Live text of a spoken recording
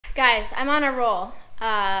Guys, I'm on a roll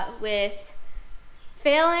with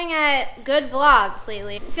failing at good vlogs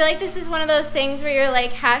lately. I feel like this is one of those things where you're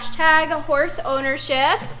like hashtag horse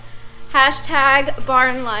ownership, hashtag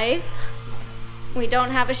barn life. We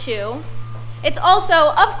don't have a shoe. It's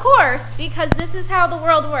also, of course, because this is how the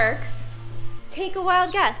world works. Take a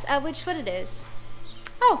wild guess at which foot it is.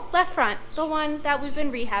 Oh, left front, the one that we've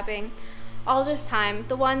been rehabbing all this time,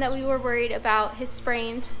 the one that we were worried about his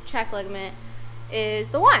sprained check ligament is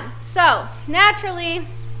the one. So naturally,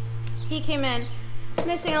 he came in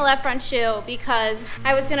missing a left front shoe because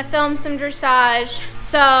I was gonna film some dressage.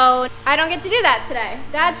 So I don't get to do that today.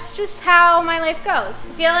 That's just how my life goes. I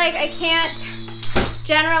feel like I can't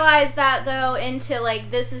generalize that though into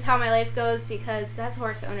like this is how my life goes because that's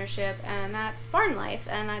horse ownership and that's barn life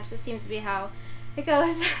and that just seems to be how it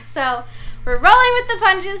goes. So we're rolling with the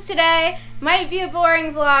punches today. Might be a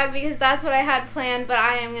boring vlog because that's what I had planned, but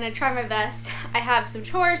I am gonna try my best. I have some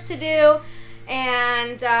chores to do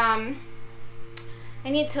and I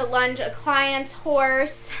need to lunge a client's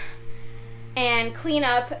horse and clean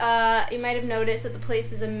up. You might have noticed that the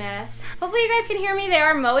place is a mess. Hopefully you guys can hear me. They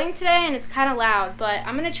are mowing today and it's kind of loud, but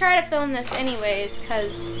I'm gonna try to film this anyways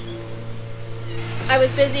because I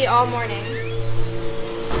was busy all morning.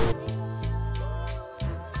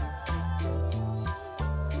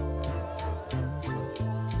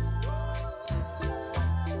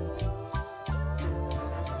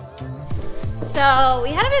 So we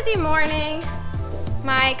had a busy morning.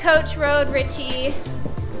 My coach rode Richie.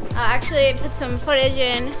 Actually, I put some footage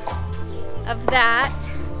in of that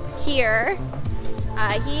here.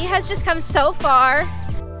 He has just come so far.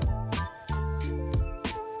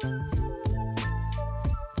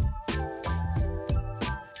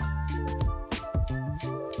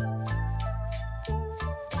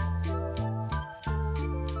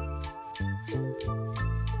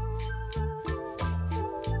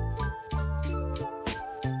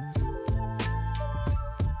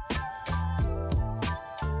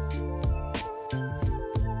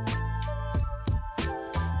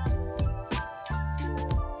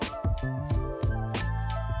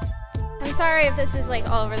 I'm sorry if this is like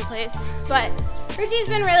all over the place, but Richie's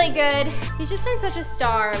been really good. He's just been such a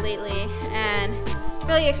star lately and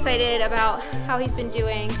really excited about how he's been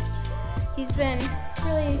doing. He's been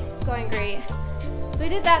really going great. So we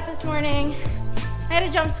did that this morning. I had a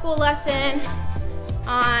jump school lesson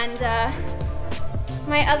on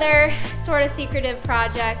my other sort of secretive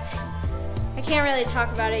project. I can't really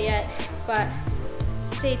talk about it yet, but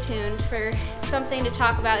stay tuned for something to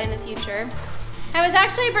talk about in the future. I was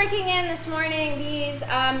actually breaking in this morning these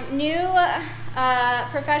new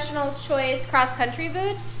Professional's Choice cross-country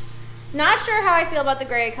boots. Not sure how I feel about the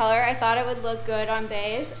gray color. I thought it would look good on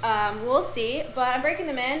beige. We'll see, but I'm breaking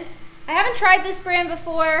them in. I haven't tried this brand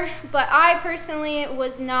before, but I personally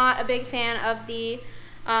was not a big fan of the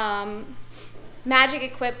Magic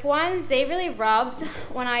Equip ones. They really rubbed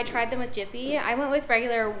when I tried them with Jippy. I went with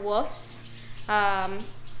regular Woofs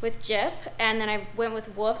with Jip, and then I went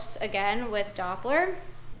with Woofs again with Doppler.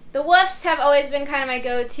 The Woofs have always been kind of my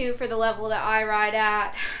go-to for the level that I ride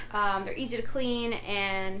at. They're easy to clean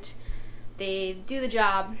and they do the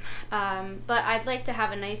job, but I'd like to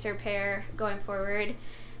have a nicer pair going forward,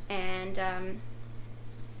 and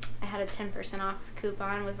I had a 10% off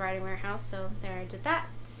coupon with Riding Warehouse, so there I did that.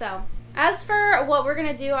 So as for what we're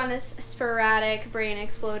gonna do on this sporadic brain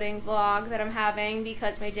exploding vlog that I'm having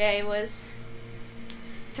because my day was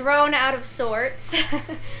thrown out of sorts,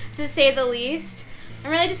 to say the least.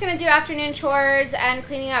 I'm really just gonna do afternoon chores and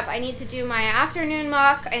cleaning up. I need to do my afternoon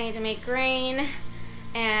muck, I need to make grain,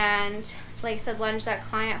 and like I said, lunge that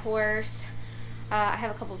client horse. I have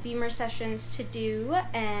a couple beamer sessions to do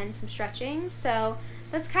and some stretching, so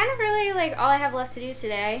that's kind of really like all I have left to do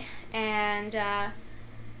today, and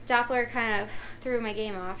Doppler kind of threw my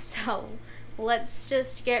game off, so let's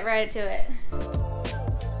just get right to it.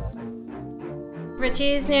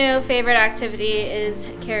 Richie's new favorite activity is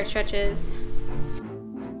carrot stretches.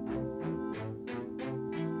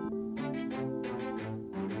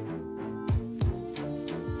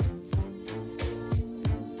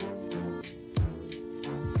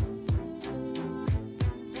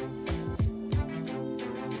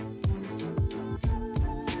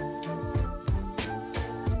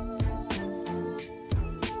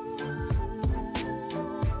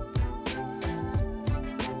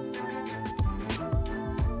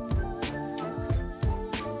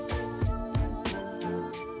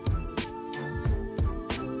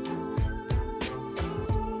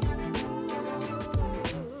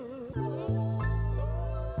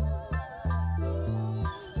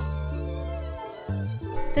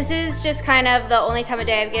 This is just kind of the only time of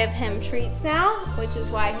day I give him treats now, which is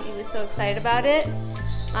why he was so excited about it.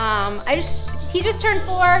 He just turned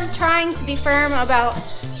 4, trying to be firm about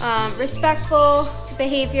respectful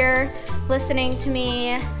behavior, listening to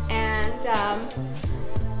me, and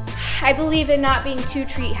I believe in not being too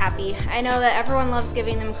treat happy. I know that everyone loves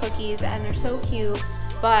giving them cookies and they're so cute,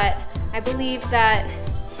 but I believe that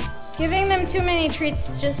giving them too many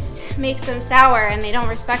treats just makes them sour and they don't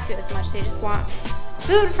respect you as much. They just want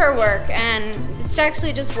food for work, and it's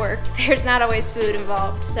actually just work. There's not always food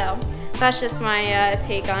involved, so that's just my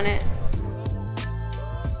take on it.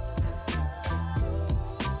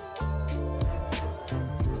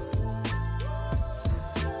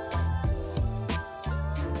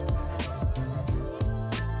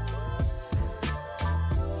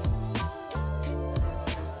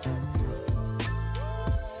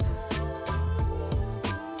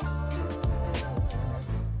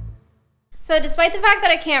 So despite the fact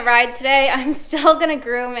that I can't ride today, I'm still gonna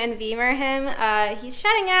groom and Beamer him. He's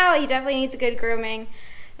shedding out, he definitely needs a good grooming,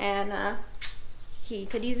 and he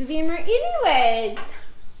could use a Beamer anyways.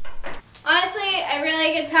 Honestly, I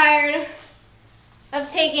really get tired of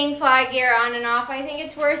taking fly gear on and off. I think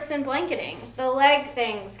it's worse than blanketing. The leg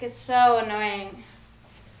things get so annoying.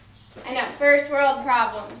 I know, first world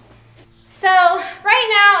problems. So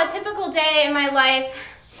right now, a typical day in my life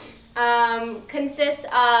consists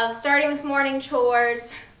of starting with morning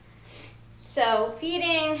chores. So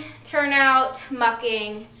feeding, turnout,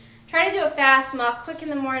 mucking. Try to do a fast muck, quick in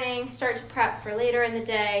the morning, start to prep for later in the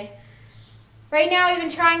day. Right now I've been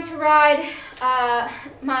trying to ride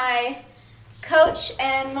my coach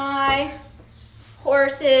and my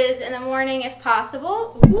horses in the morning if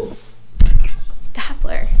possible. Ooh.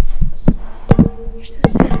 Doppler. You're so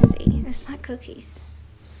sassy. It's not cookies.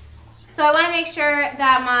 So I want to make sure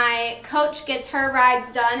that my coach gets her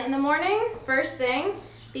rides done in the morning, first thing,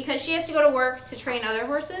 because she has to go to work to train other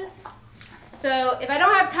horses. So if I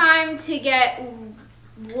don't have time to get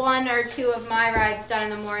 1 or 2 of my rides done in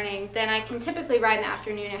the morning, then I can typically ride in the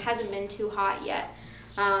afternoon. It hasn't been too hot yet.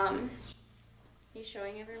 Are you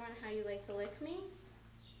showing everyone how you like to lick me?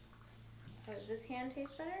 Oh, does this hand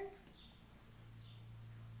taste better?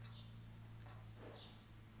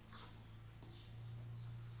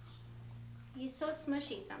 He's so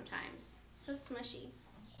smushy sometimes. So smushy.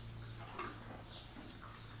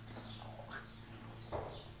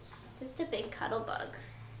 Just a big cuddle bug.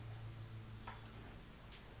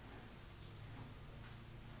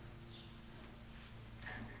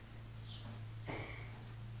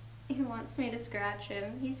 He wants me to scratch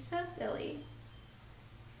him. He's so silly.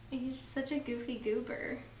 He's such a goofy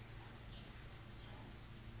goober.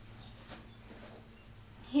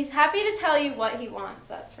 He's happy to tell you what he wants,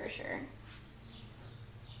 that's for sure.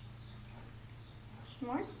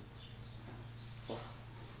 More? Oh.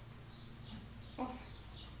 Oh.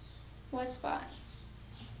 What spot?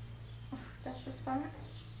 Oh, that's the spot?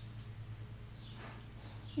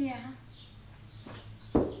 Yeah.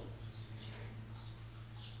 Oh,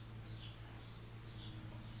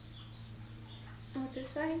 this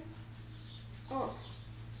side? Oh.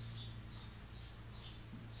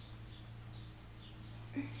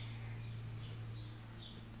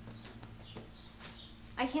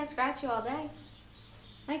 I can't scratch you all day.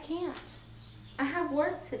 I can't. I have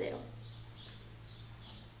work to do.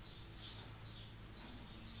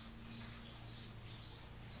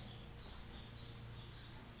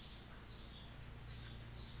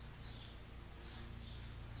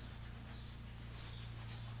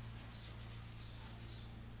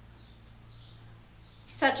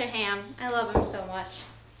 Such a ham. I love him so much.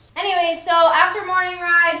 Anyway, so after morning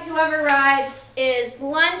rides, whoever rides is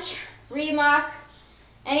lunch, remuck,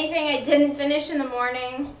 anything I didn't finish in the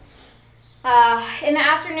morning. In the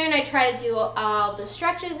afternoon, I try to do all the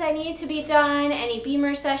stretches that need to be done, any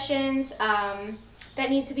Beamer sessions that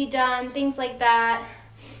need to be done, things like that.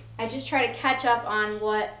 I just try to catch up on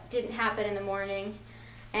what didn't happen in the morning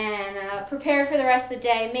and prepare for the rest of the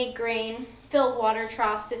day, make grain, fill water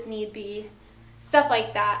troughs if need be, stuff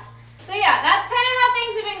like that. So yeah, that's kind of how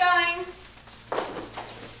things have been going.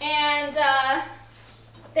 And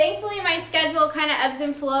thankfully my schedule kind of ebbs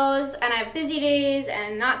and flows, and I have busy days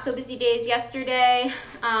and not so busy days. Yesterday,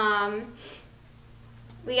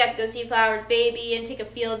 we got to go see Flower's baby and take a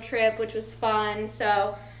field trip, which was fun.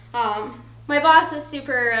 So my boss is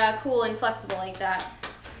super cool and flexible like that.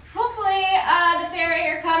 Hopefully the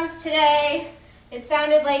farrier comes today. It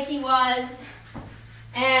sounded like he was.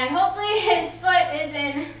 And hopefully his foot is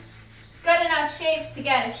in good enough shape to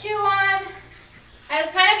get a shoe on. I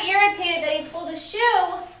was kind of irritated that he pulled a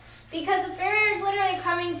shoe because the farrier is literally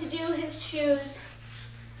coming to do his shoes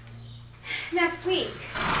next week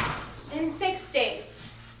in 6 days.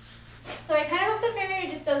 So I kind of hope the farrier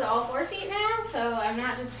just does all 4 feet now, so I'm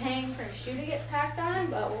not just paying for a shoe to get tacked on,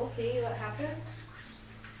 but we'll see what happens.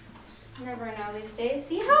 You never know these days.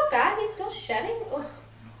 See how bad he's still shedding? Ugh.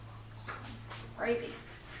 Crazy.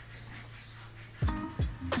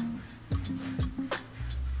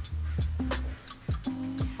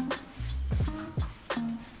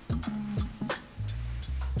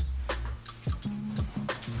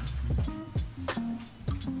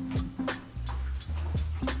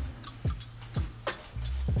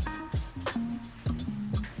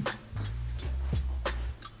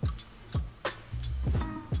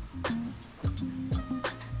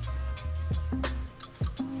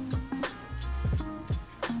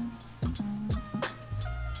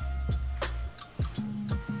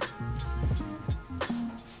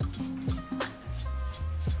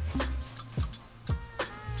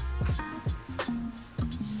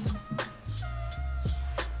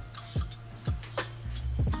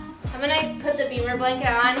 I'm gonna put the Beamer blanket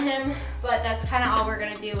on him, but that's kind of all we're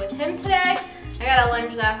gonna do with him today. I gotta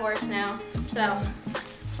lunge that horse now, so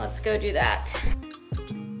let's go do that.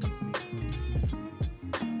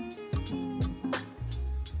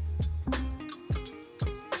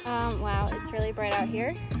 Wow, it's really bright out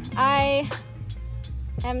here. I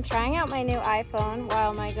am trying out my new iPhone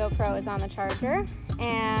while my GoPro is on the charger,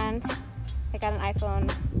 and I got an iPhone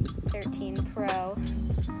 13 Pro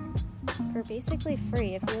for basically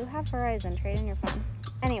free. If you have Verizon, trade in your phone.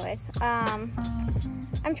 Anyways, I'm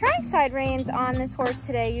trying side reins on this horse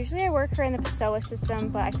today. Usually I work her in the Pessoa system,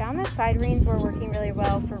 but I found that side reins were working really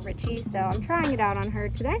well for Richie, so I'm trying it out on her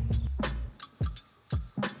today.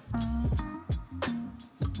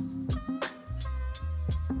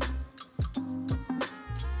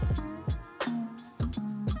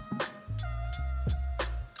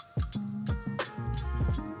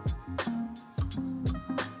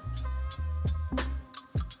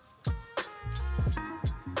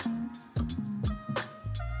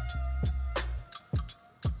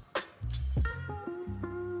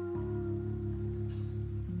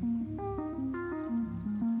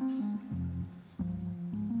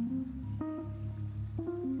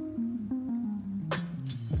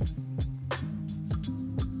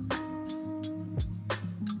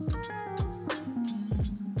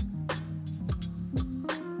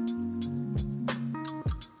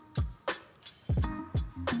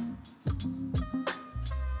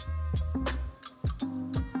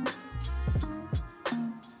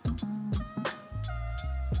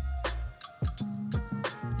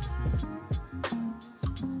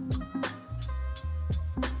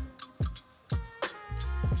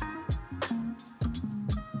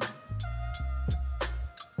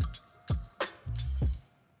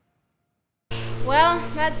 Well,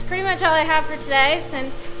 that's pretty much all I have for today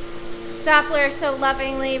since Doppler so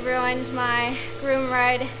lovingly ruined my groom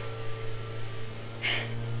ride.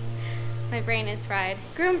 My brain is fried.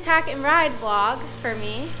 Groom, tack, and ride vlog for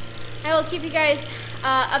me. I will keep you guys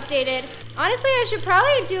updated. Honestly, I should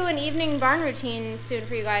probably do an evening barn routine soon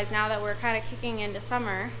for you guys now that we're kind of kicking into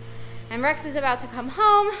summer. And Rex is about to come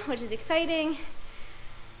home, which is exciting.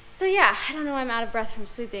 So yeah, I don't know why I'm out of breath from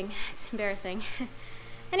sweeping. It's embarrassing.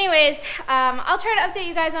 Anyways, I'll try to update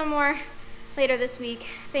you guys on more later this week.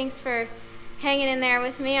 Thanks for hanging in there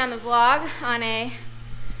with me on the vlog on a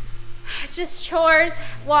just chores,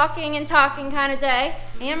 walking and talking kind of day.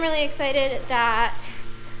 I am really excited that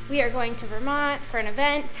we are going to Vermont for an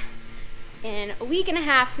event in a week and a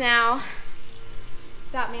half now.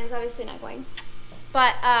 That man's obviously not going.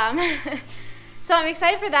 But, so I'm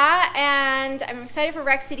excited for that, and I'm excited for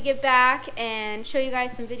Rexy to get back and show you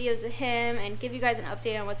guys some videos of him and give you guys an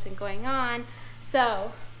update on what's been going on.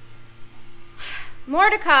 So, more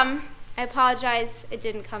to come. I apologize it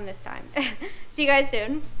didn't come this time. See you guys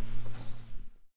soon.